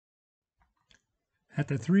At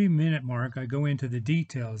the 3-minute mark, I go into the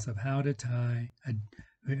details of how to tie a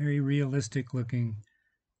very realistic looking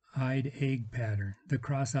eyed egg pattern, the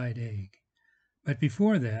cross-eyed egg. But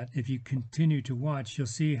before that, if you continue to watch, you'll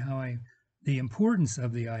see how the importance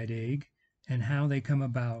of the eyed egg and how they come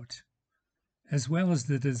about, as well as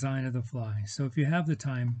the design of the fly. So if you have the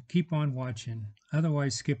time, keep on watching.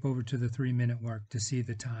 Otherwise, skip over to the 3-minute mark to see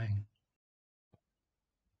the tying.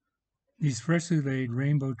 These freshly laid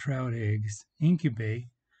rainbow trout eggs incubate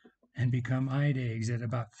and become eyed eggs at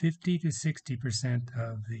about 50 to 60%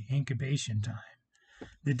 of the incubation time.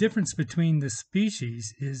 The difference between the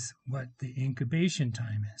species is what the incubation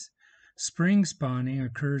time is. Spring spawning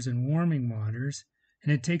occurs in warming waters,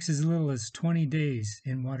 and it takes as little as 20 days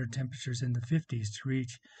in water temperatures in the 50s to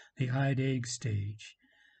reach the eyed egg stage.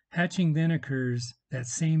 Hatching then occurs that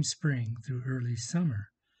same spring through early summer.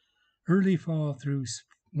 Early fall through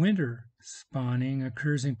winter spawning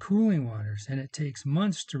occurs in cooling waters, and it takes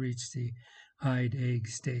months to reach the eyed egg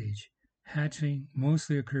stage. Hatching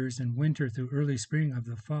mostly occurs in winter through early spring of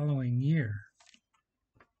the following year.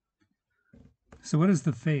 So what is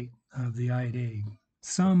the fate of the eyed egg?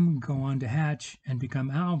 Some go on to hatch and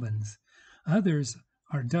become albans. Others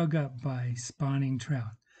are dug up by spawning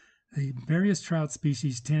trout. The various trout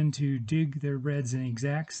species tend to dig their redds in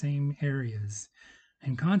exact same areas,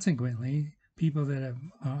 and consequently, people that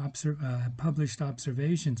have published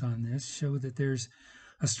observations on this show that there's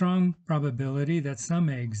a strong probability that some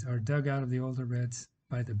eggs are dug out of the older redds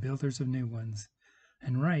by the builders of new ones.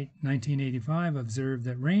 And Wright, 1985, observed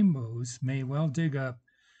that rainbows may well dig up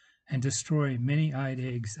and destroy many eyed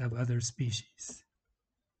eggs of other species.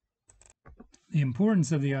 The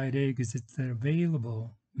importance of the eyed egg is that they're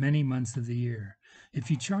available many months of the year.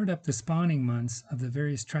 If you chart up the spawning months of the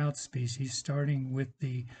various trout species, starting with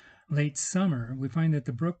the late summer, we find that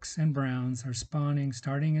the brooks and browns are spawning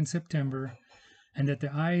starting in September, and that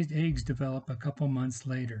the eyed eggs develop a couple months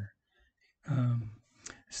later.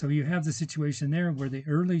 So you have the situation there where the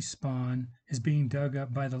early spawn is being dug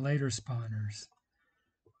up by the later spawners.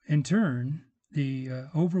 In turn, the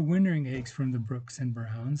overwintering eggs from the brooks and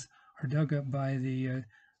browns are dug up by the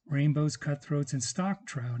rainbows, cutthroats, and stock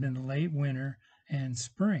trout in the late winter and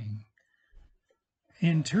spring.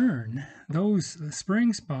 In turn, those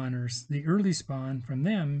spring spawners, the early spawn from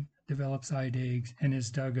them develops eyed eggs and is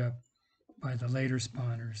dug up by the later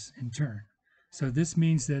spawners in turn. So this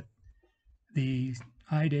means that the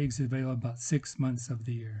eyed eggs are available about 6 months of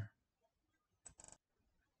the year.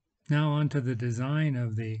 Now on to the design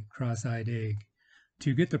of the cross-eyed egg.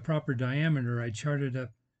 To get the proper diameter, I charted up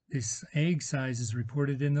this egg sizes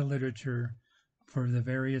reported in the literature for the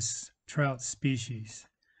various trout species.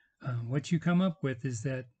 What you come up with is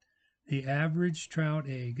that the average trout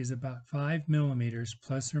egg is about 5 millimeters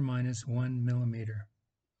plus or minus 1 millimeter.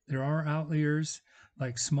 There are outliers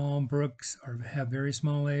like small brooks or have very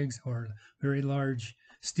small eggs, or very large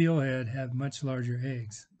steelhead have much larger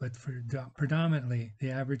eggs, but predominantly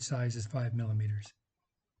the average size is 5 millimeters.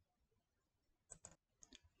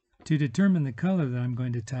 To determine the color that I'm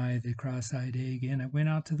going to tie the cross-eyed egg in, I went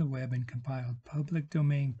out to the web and compiled public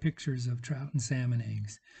domain pictures of trout and salmon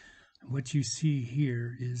eggs. What you see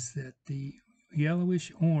here is that the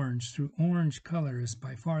yellowish orange through orange color is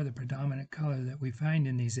by far the predominant color that we find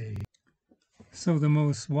in these eggs. So the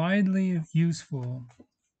most widely useful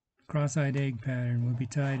cross-eyed egg pattern will be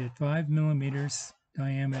tied at 5 millimeters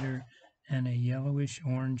diameter and a yellowish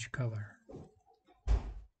orange color.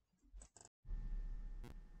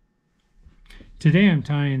 Today I'm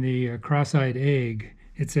tying the cross-eyed egg.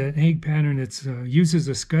 It's an egg pattern that uses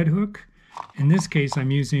a scud hook. In this case I'm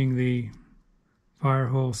using the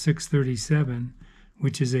Firehole 637,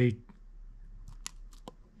 which is a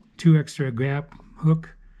 2 extra gap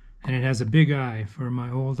hook, and it has a big eye for my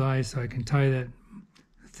old eye, so I can tie that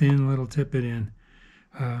thin little tippet in.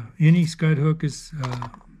 Any scud hook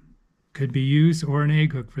could be used, or an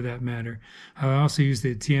egg hook for that matter. I also use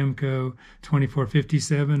the Tiemco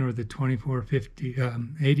 2457 or the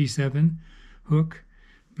 2487 hook,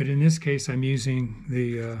 but in this case I'm using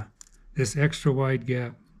the this extra wide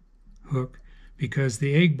gap hook because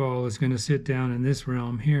the egg ball is going to sit down in this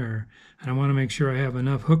realm here, and I want to make sure I have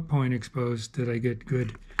enough hook point exposed that I get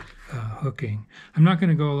good hooking. I'm not going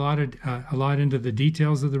to go a lot into the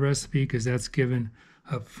details of the recipe because that's given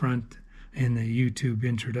up front in the YouTube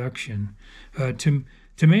introduction.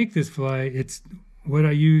 To make this fly, it's what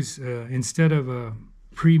I use instead of a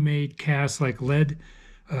pre-made cast like lead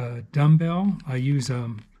dumbbell. I use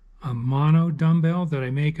a mono dumbbell that I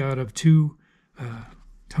make out of 2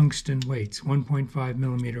 tungsten weights, 1.5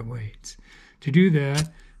 millimeter weights. To do that,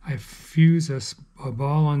 I fuse a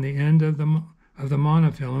ball on the end of of the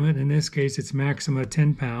monofilament. In this case, it's Maxima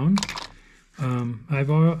 10 pound. I've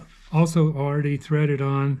also already threaded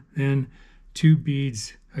on then 2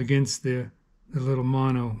 beads against the little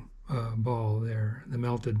mono ball there, the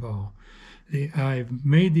melted ball. I've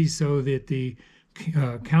made these so that the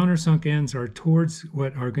countersunk ends are towards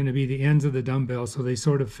what are going to be the ends of the dumbbell, so they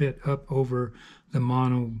sort of fit up over the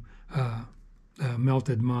mono,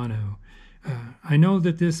 melted mono. I know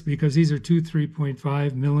that this, because these are two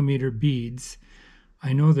 3.5 millimeter beads,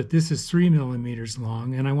 I know that this is 3 millimeters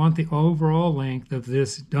long, and I want the overall length of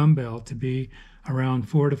this dumbbell to be around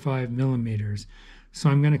 4 to 5 millimeters. So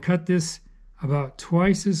I'm going to cut this about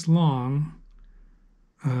twice as long,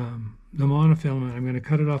 the monofilament. I'm going to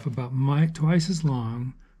cut it off about twice as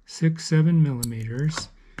long, 6, 7 millimeters.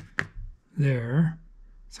 There,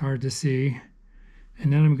 it's hard to see.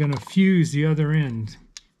 And then I'm going to fuse the other end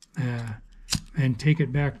and take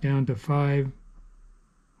it back down to 5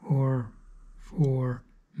 or 4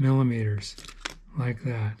 millimeters, like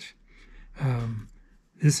that.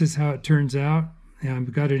 This is how it turns out. And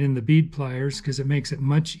I've got it in the bead pliers because it makes it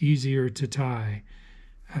much easier to tie.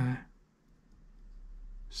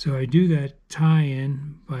 So I do that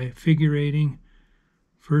tie-in by figure eighting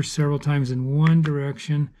first several times in one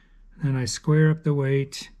direction, then I square up the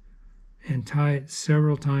weight and tie it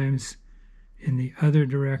several times in the other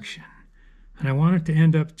direction. And I want it to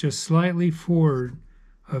end up just slightly forward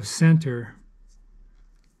of the center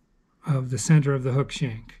of the hook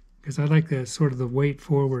shank, because I like the sort of the weight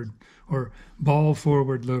forward or ball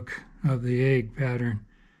forward look of the egg pattern.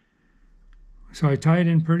 So I tie it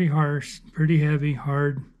in pretty harsh, pretty heavy,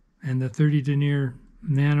 hard, and the 30 denier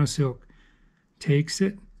nano silk takes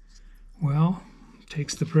it well,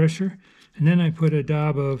 takes the pressure, and then I put a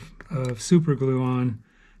dab of super glue on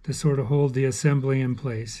to sort of hold the assembly in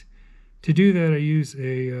place. To do that, I use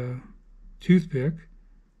a toothpick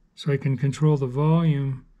so I can control the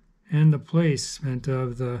volume and the placement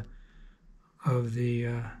of the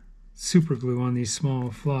super glue on these small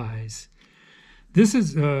flies. This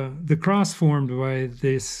is the cross formed by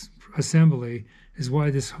this assembly is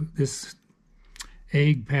why this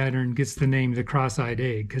egg pattern gets the name the cross-eyed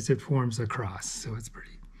egg, because it forms a cross. So it's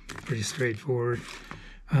pretty straightforward.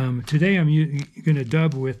 Today I'm going to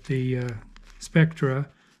dub with the Spectra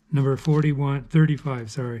number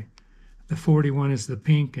 35. Sorry, the 41 is the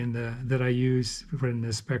pink and that I use in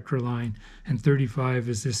the Spectra line, and 35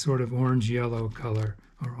 is this sort of orange-yellow color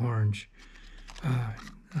or orange.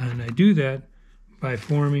 And I do that by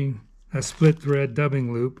forming a split thread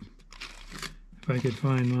dubbing loop. If I could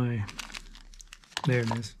find my, there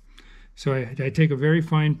it is. So I take a very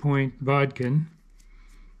fine point bodkin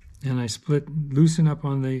and I loosen up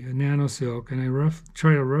on the nano silk, and I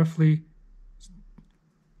try to roughly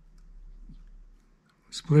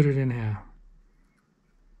split it in half.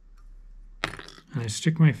 And I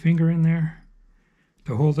stick my finger in there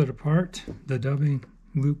to hold it apart, the dubbing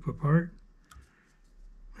loop apart,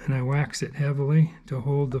 and I wax it heavily to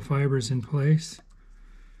hold the fibers in place.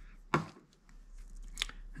 And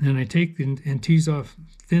then I take and tease off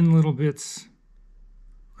thin little bits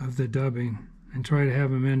of the dubbing and try to have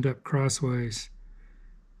them end up crosswise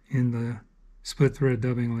in the split thread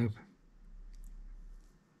dubbing loop.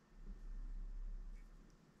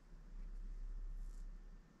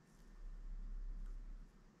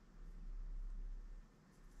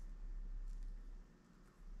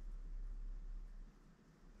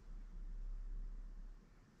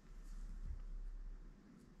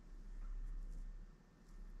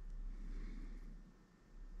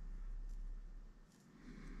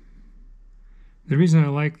 The reason I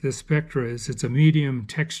like the Spectra is it's a medium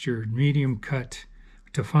textured, medium cut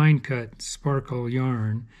to fine cut sparkle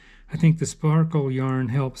yarn. I think the sparkle yarn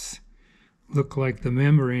helps look like the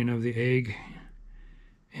membrane of the egg,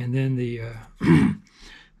 and then the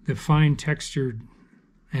the fine textured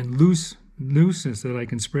and looseness that I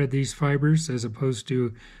can spread these fibers as opposed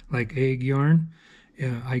to like egg yarn.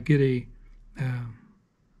 I get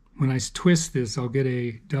when I twist this, I'll get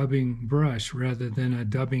a dubbing brush rather than a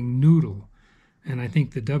dubbing noodle. And I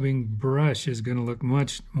think the dubbing brush is going to look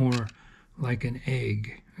much more like an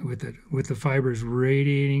egg with the fibers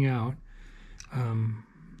radiating out.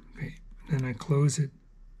 Okay. Then I close it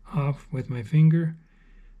off with my finger,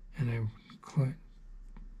 and I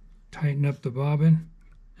tighten up the bobbin,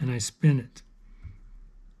 and I spin it.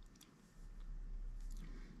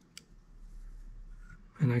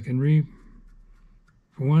 And I can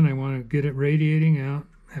for one, I want to get it radiating out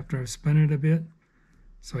after I've spun it a bit.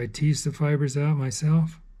 So I tease the fibers out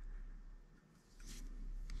myself.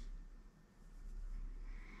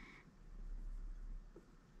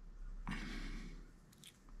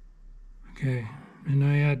 Okay, and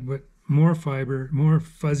I add more fiber, more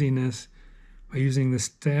fuzziness by using the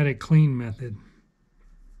static clean method,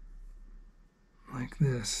 like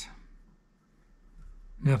this.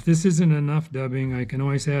 Now, if this isn't enough dubbing, I can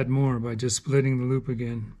always add more by just splitting the loop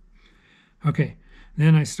again. Okay,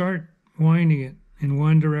 then I start winding it in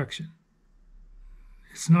one direction.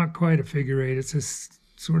 It's not quite a figure eight, it's a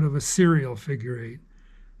sort of a serial figure eight.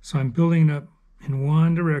 So I'm building up in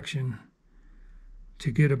one direction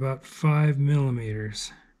to get about 5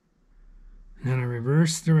 millimeters. And then I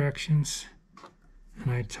reverse directions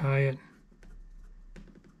and I tie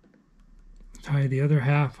the other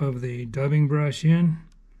half of the dubbing brush in.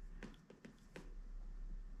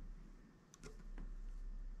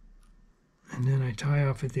 And then I tie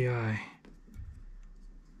off at the eye.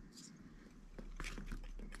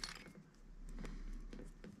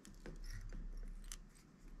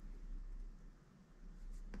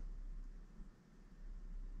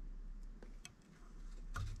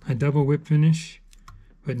 I double whip finish,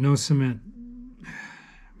 but no cement,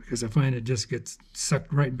 because I find it just gets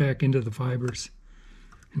sucked right back into the fibers.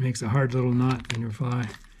 It makes a hard little knot in your fly.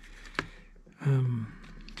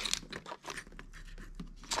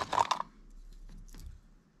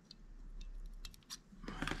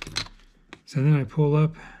 So then I pull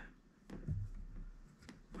up,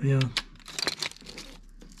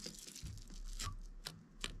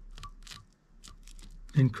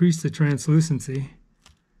 increase the translucency.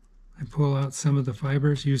 I pull out some of the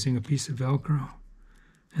fibers using a piece of Velcro,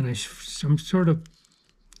 and I'm sort of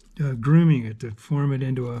grooming it to form it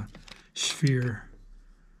into a sphere.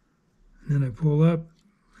 And then I pull up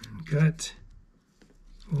and cut,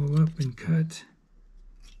 pull up and cut.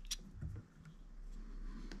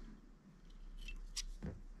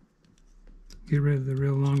 Get rid of the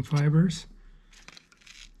real long fibers.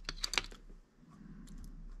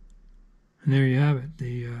 And there you have it,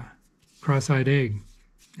 the cross-eyed egg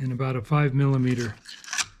in about a 5 millimeter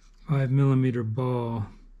ball.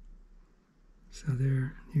 So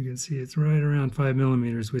there you can see it's right around 5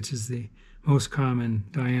 millimeters, which is the most common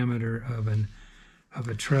diameter of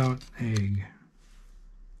a trout egg.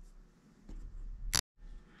 I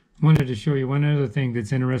wanted to show you one other thing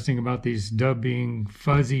that's interesting about these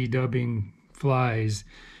fuzzy dubbing flies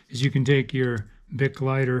is you can take your Bic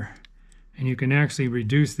lighter and you can actually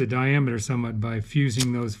reduce the diameter somewhat by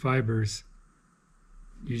fusing those fibers.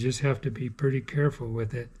 You just have to be pretty careful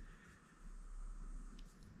with it.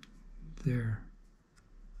 There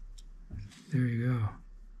you go.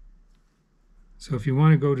 So if you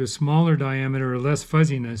want to go to smaller diameter or less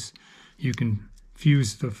fuzziness, you can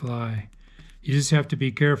fuse the fly. You just have to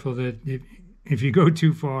be careful that if you go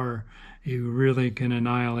too far, you really can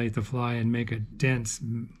annihilate the fly and make a dense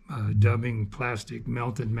dubbing plastic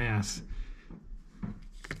melted mass.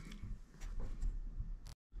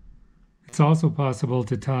 It's also possible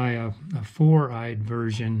to tie a four-eyed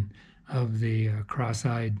version of the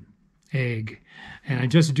cross-eyed egg. And I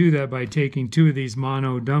just do that by taking two of these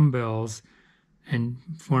mono dumbbells and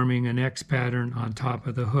forming an X pattern on top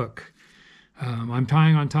of the hook. I'm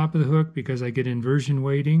tying on top of the hook because I get inversion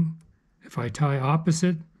weighting. If I tie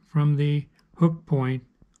opposite from the hook point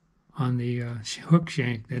on the hook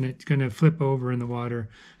shank, then it's going to flip over in the water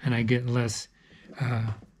and I get less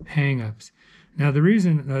hang-ups. Now the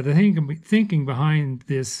reason, the thinking behind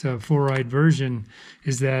this four-eyed version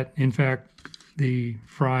is that, in fact, the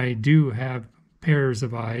fry do have pairs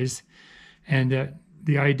of eyes, and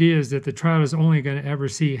the idea is that the trout is only going to ever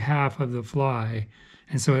see half of the fly,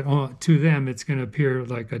 and so to them it's going to appear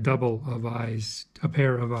like a double of eyes, a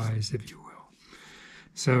pair of eyes, if you will.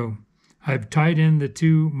 So I've tied in the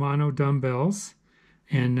two mono dumbbells,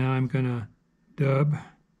 and now I'm going to dub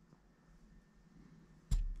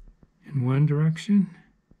in one direction,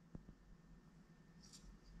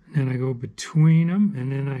 and then I go between them,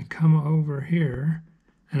 and then I come over here,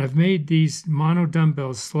 and I've made these mono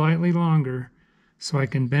dumbbells slightly longer so I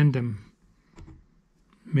can bend them,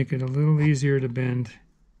 make it a little easier to bend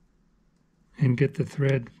and get the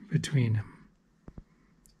thread between them.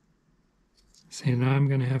 See, now I'm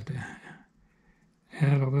going to have to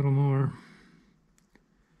add a little more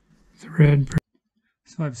thread.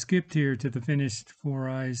 So I've skipped here to the finished four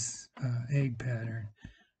eyes egg pattern,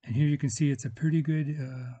 and here you can see it's a pretty good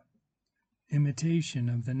imitation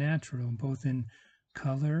of the natural, both in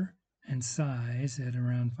color and size at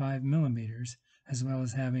around 5 millimeters, as well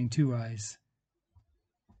as having two eyes.